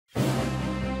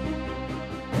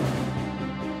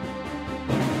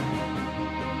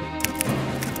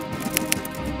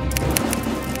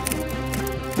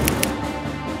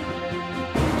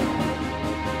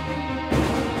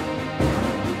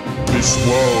This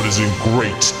world is in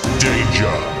great danger.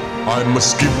 I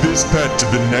must give this pet to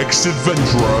the next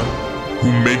adventurer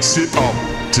who makes it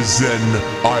up to Zen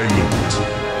Island.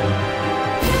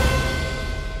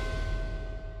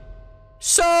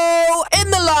 So, in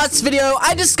the last video,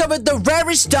 I discovered the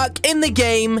rarest duck in the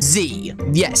game, Z.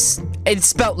 Yes, it's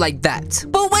spelt like that.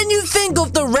 But when you think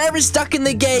of the rarest duck in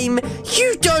the game,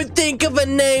 you don't think of a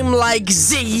name like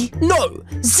Z. No,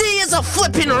 Z is a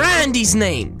flippin' Randy's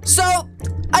name. So,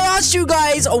 I asked you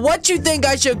guys what you think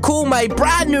I should call my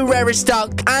brand new rarest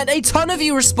duck, and a ton of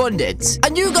you responded.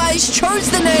 And you guys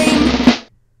chose the name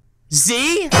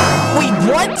Z? Wait,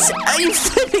 what? Are you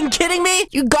flipping kidding me?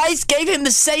 You guys gave him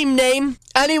the same name?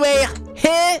 Anyway,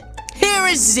 here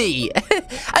is Z.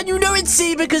 And you know it's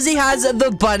Z because he has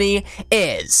the bunny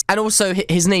ears. And also,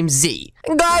 his name's Z.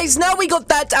 And guys, now we got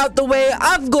that out the way,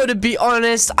 I've got to be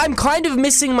honest, I'm kind of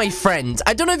missing my friend.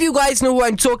 I don't know if you guys know who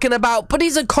I'm talking about, but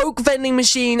he's a Coke vending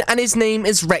machine, and his name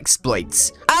is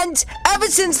Rexploit. And ever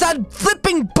since that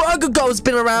flipping burger girl's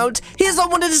been around, he hasn't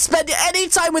wanted to spend any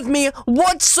time with me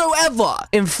whatsoever.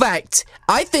 In fact,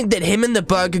 I think that him and the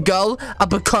burger girl are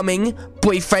becoming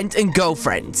boyfriend and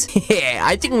girlfriend. Yeah,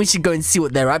 I think we should go and see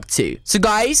what they're up to. So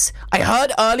guys, I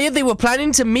heard earlier they were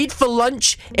planning to meet for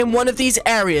lunch in one of these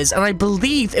areas, and I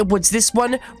believe it was this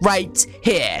one right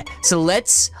here. So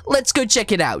let's go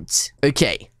check it out.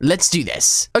 Okay, let's do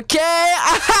this. Okay,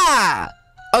 aha!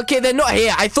 Okay, they're not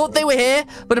here. I thought they were here,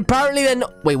 but apparently they're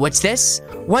not. Wait, what's this?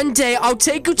 One day, I'll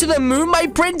take you to the moon, my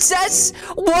princess.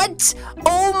 What?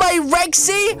 Oh, my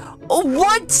Rexy?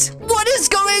 What? What is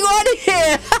going on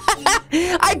here?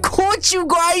 I caught you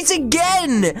guys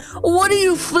again. What are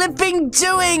you flipping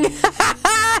doing?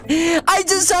 I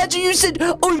just heard you. You said,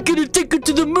 oh, I'm gonna take her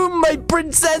to the moon, my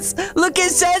princess. Look,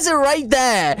 it says it right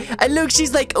there. And look,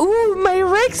 she's like, ooh, my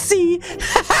Rexy.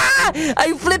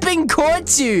 I flipping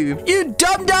caught you. You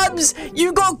dum-dums.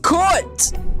 You got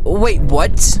caught. Wait,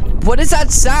 what? What is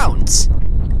that sound?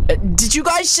 Did you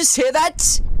guys just hear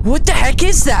that? What the heck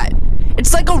is that?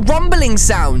 It's like a rumbling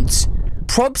sound.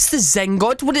 Props to Zen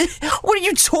God? What are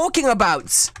you talking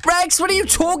about? Rex, what are you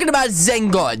talking about, Zen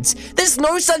God? There's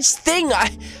no such thing.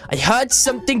 I heard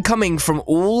something coming from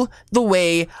all the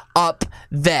way up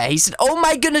there. He said, oh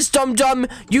my goodness, Dum-Dum,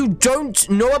 you don't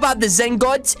know about the Zen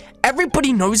God?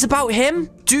 Everybody knows about him?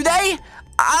 Do they?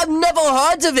 I've never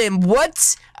heard of him.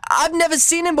 What? I've never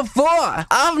seen him before.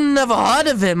 I've never heard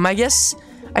of him. I guess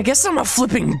I'm a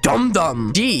flipping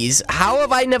dum-dum. Jeez, how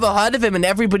have I never heard of him and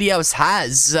everybody else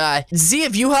has? Z,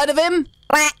 have you heard of him?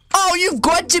 Oh, you've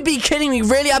got to be kidding me.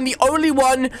 Really? I'm the only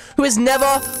one who has never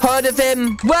heard of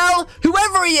him. Well,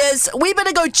 whoever he is, we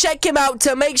better go check him out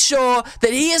to make sure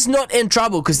that he is not in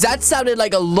trouble, because that sounded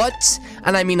like a lot,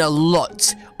 and I mean a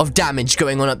lot, of damage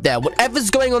going on up there. Whatever's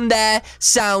going on there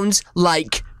sounds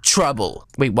like trouble.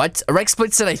 Wait, what?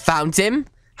 Rexploit said I found him?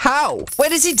 How?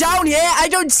 Where is he down here? I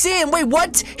don't see him. Wait,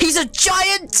 what? He's a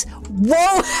giant?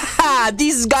 Whoa.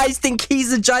 These guys think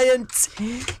he's a giant.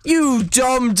 You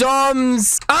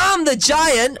dum-dums. I'm the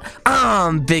giant.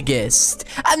 I'm biggest.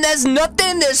 And there's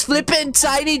nothing this flippin'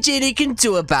 tiny genie can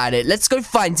do about it. Let's go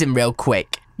find him real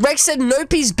quick. Rex said,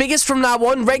 nope, he's biggest from now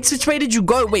on. Rex, which way did you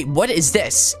go? Wait, what is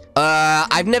this?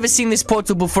 I've never seen this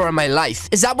portal before in my life.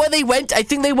 Is that where they went? I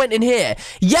think they went in here.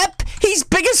 Yep, he's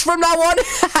biggest from now on.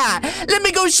 Let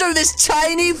me go show this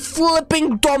tiny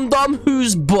flipping dum-dum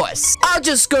who's boss. I'll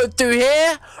just go through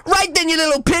here. Right then, you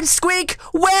little pipsqueak.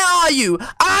 Where are you?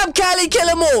 I'm Cali Kill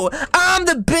 'em all. I'm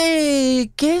the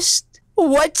biggest.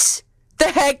 What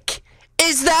the heck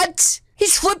is that?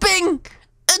 He's flipping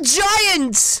a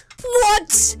giant.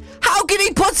 What? How can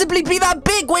he possibly be that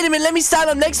big? Wait a minute, let me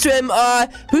stand up next to him.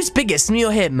 Who's biggest, me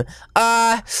or him?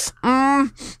 I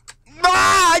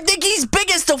think he's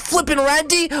biggest, the flippin'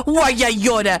 Randy. Why, yeah,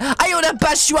 I oughta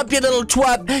bash you up, you little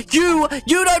twat. You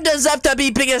don't deserve to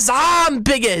be biggest. I'm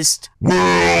biggest. Well.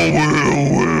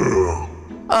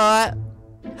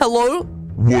 Hello?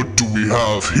 What do we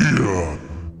have here?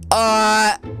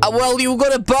 Well, you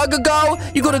got a burger girl,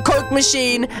 you got a Coke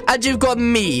machine, and you've got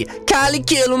me, Cali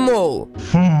Kill 'em all.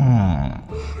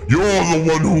 You're the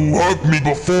one who hurt me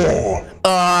before.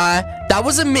 That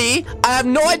wasn't me. I have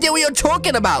no idea what you're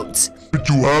talking about. But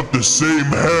you have the same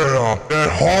hair, that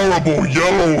horrible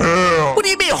yellow hair. What do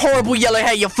you mean horrible yellow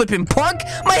hair, you flipping punk?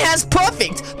 My hair's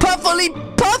perfect, perfectly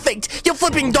perfect, you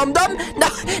flipping dum-dum.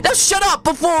 Now shut up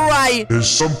before I... There's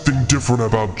something different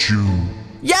about you.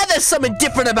 Yeah, there's something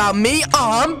different about me.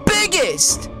 I'm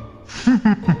biggest.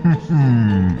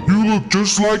 You look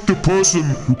just like the person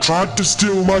who tried to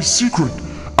steal my secret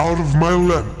out of my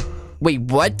lamp. Wait,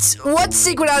 what? What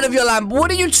secret out of your lamp?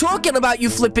 What are you talking about, you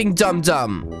flipping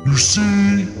dum-dum? You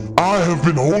see, I have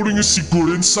been holding a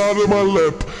secret inside of my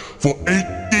lap for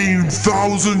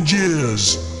 18,000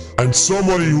 years. And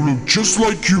somebody who looked just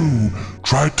like you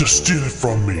tried to steal it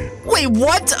from me. Wait,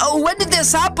 what? When did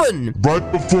this happen?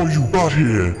 Right before you got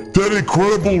here. That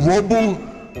incredible rumble,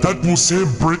 that was him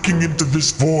breaking into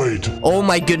this void. Oh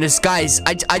my goodness, guys.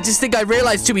 I just think I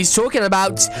realized who he's talking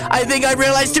about. I think I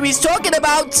realized who he's talking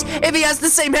about. If he has the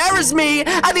same hair as me,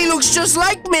 and he looks just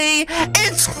like me,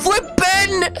 it's flippin'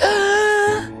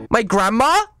 my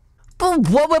grandma? But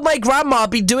what would my grandma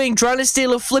be doing trying to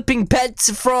steal a flipping pet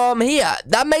from here?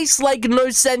 That makes, like, no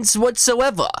sense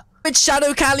whatsoever. It's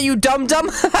Shadow Cali, you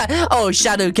dum-dum. Oh,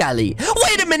 Shadow Cali.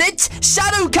 Wait a minute!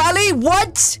 Shadow Cali?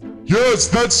 What? Yes,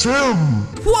 that's him.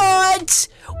 What?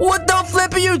 What the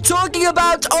flip are you talking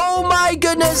about? Oh my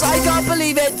goodness, I can't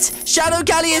believe it. Shadow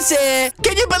Cali is here.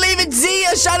 Can you believe it,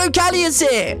 Z? Shadow Cali is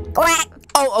here. Quack.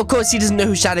 Oh, of course, he doesn't know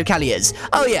who Shadow Cali is.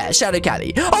 Oh, yeah, Shadow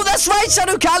Cali. Oh, that's right,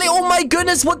 Shadow Cali. Oh, my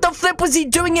goodness, what the flip was he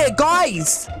doing here,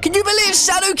 guys? Can you believe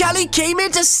Shadow Cali came here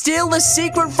to steal the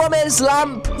secret from his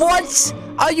lamp? What?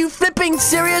 Are you flipping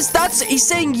serious? He's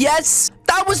saying yes?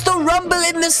 That was the rumble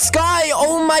in the sky.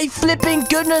 Oh, my flipping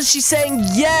goodness, she's saying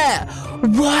yeah.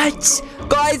 What?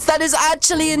 Guys, that is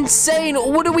actually insane.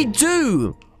 What do we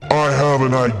do? I have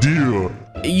an idea.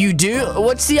 You do?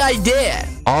 What's the idea?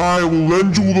 I will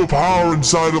lend you the power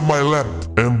inside of my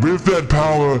lamp. And with that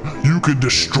power, you can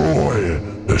destroy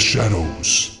the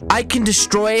shadows. I can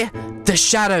destroy the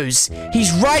shadows.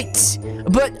 He's right.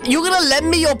 But you're gonna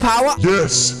lend me your power?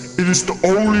 Yes, it is the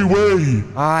only way.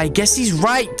 I guess he's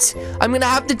right. I'm gonna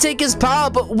have to take his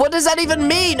power, but what does that even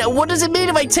mean? What does it mean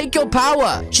if I take your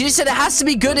power? She just said it has to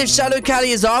be good if Shadow Cali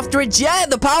is after it. Yeah,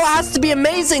 the power has to be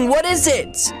amazing. What is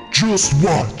it? Just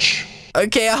watch.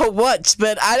 Okay, I'll watch,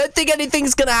 but I don't think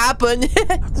anything's gonna happen.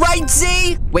 Right,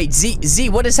 Z? Wait, Z,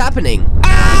 what is happening?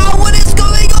 Ah, what is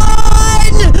going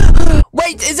on?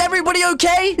 Wait, is everybody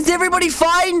okay? Is everybody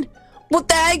fine? What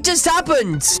the heck just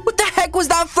happened? What the heck was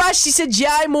that flash? She said,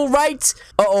 yeah, I'm all right.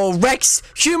 Uh-oh, Rex,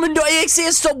 human.exe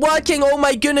has stopped working. Oh,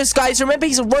 my goodness, guys. Remember,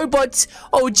 he's a robot.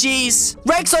 Oh, jeez.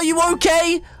 Rex, are you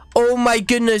okay? Oh, my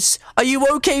goodness. Are you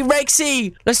okay,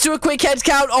 Rexy? Let's do a quick head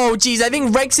count. Oh, jeez, I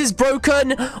think Rex is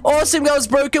broken. Awesome Girl's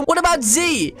broken. What about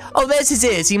Z? Oh, there's his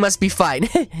ears. He must be fine.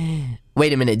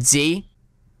 Wait a minute, Z?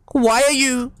 Why are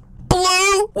you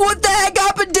blue? What the heck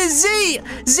happened to Z?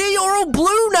 Z, you're all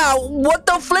blue now. What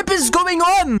the flip is going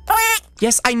on?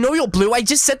 Yes, I know you're blue. I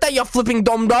just said that, you're flipping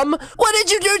dum-dum. What did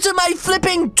you do to my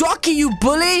flipping docky, you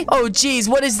bully? Oh, jeez,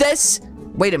 what is this?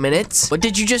 Wait a minute. What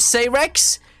did you just say,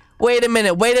 Rex? Wait a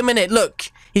minute.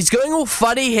 Look, he's going all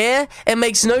funny here. It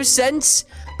makes no sense.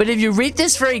 But if you read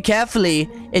this very carefully,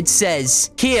 it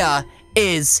says, here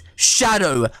is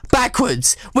Shadow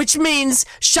backwards, which means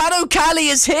Shadow Cali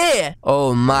is here.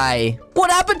 Oh my. What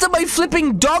happened to my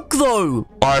flipping duck, though?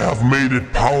 I have made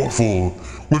it powerful.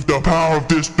 With the power of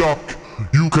this duck,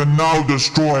 you can now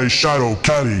destroy Shadow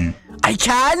Cali. I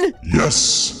can?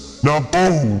 Yes. Now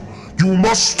go. You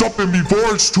must stop him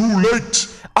before it's too late.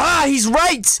 Ah, he's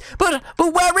right. But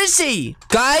where is he?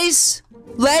 Guys,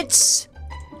 let's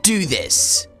do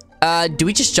this. Do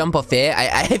we just jump off here?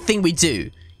 I think we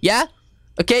do. Yeah?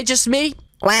 Okay, just me?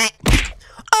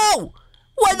 Oh!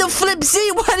 Why the flip,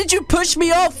 Z? Why did you push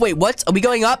me off? Wait, what? Are we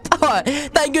going up? Oh,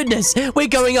 thank goodness. We're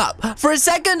going up. For a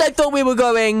second, I thought we were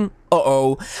going...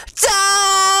 Uh-oh.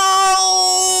 Down!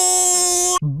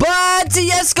 But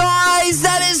yes, guys,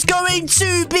 that is going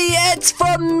to be it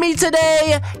from me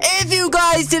today. If you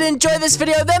guys did enjoy this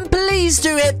video, then please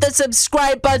do hit the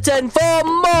subscribe button for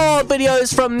more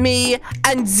videos from me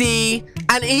and Z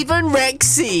and even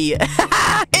Rexy.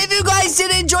 If you guys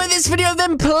did enjoy this video,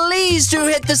 then please do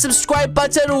hit the subscribe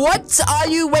button. What are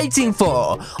you waiting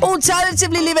for?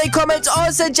 Alternatively, leave a comment or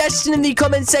a suggestion in the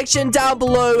comment section down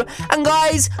below. And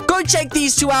guys, go check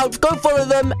these two out. Go follow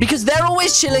them because they're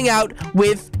always chilling out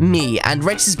with me. And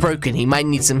Rex is broken. He might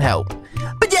need some help.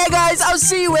 But yeah, guys, I'll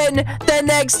see you in the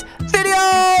next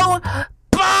video.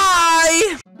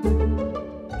 Bye!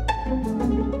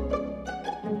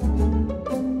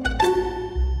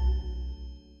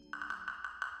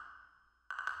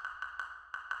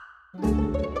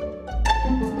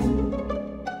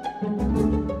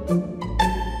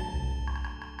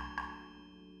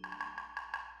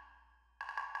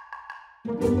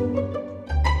 Thank you.